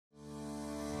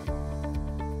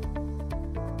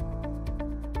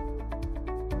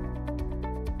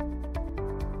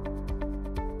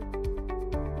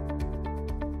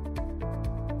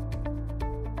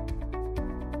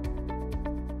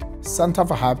Center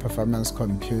for High Performance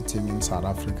Computing in South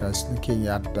Africa is looking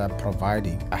at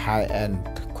providing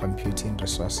high-end computing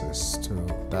resources to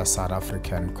the South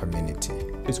African community.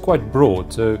 It's quite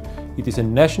broad, so it is a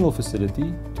national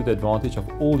facility to the advantage of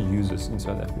all users in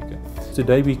South Africa.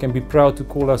 Today we can be proud to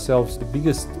call ourselves the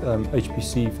biggest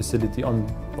HPC facility on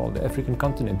the African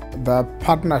continent. The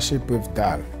partnership with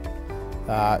Dell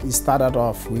it started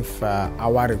off with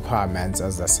our requirements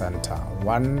as the center.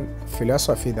 One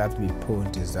philosophy that we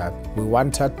put is that we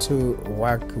wanted to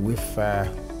work with a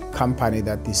company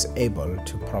that is able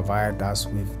to provide us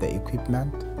with the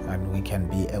equipment and we can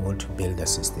be able to build the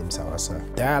systems ourselves.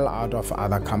 Dell, out of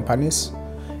other companies,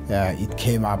 it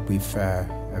came up with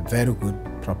a very good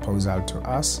proposal to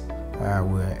us.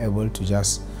 We were able to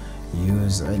just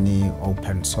use any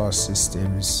open source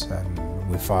systems and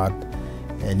without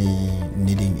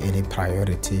needing any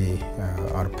priority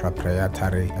or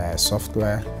proprietary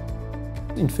software.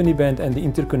 Infiniband and the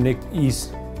interconnect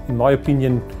is, in my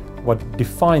opinion, what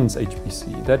defines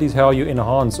HPC. That is how you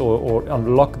enhance or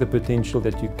unlock the potential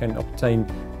that you can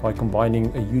obtain by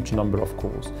combining a huge number of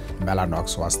cores.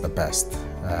 Mellanox was the best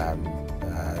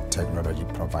technology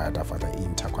provider for the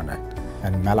interconnect,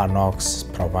 and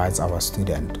Mellanox provides our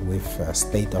student with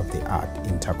state-of-the-art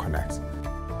interconnects.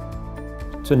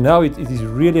 So now it is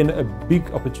really a big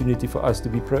opportunity for us to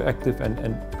be proactive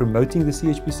and promoting the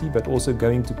CHPC, but also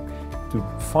going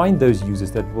to find those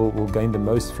users that will gain the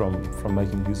most from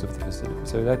making use of the facility.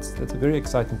 So that's a very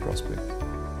exciting prospect.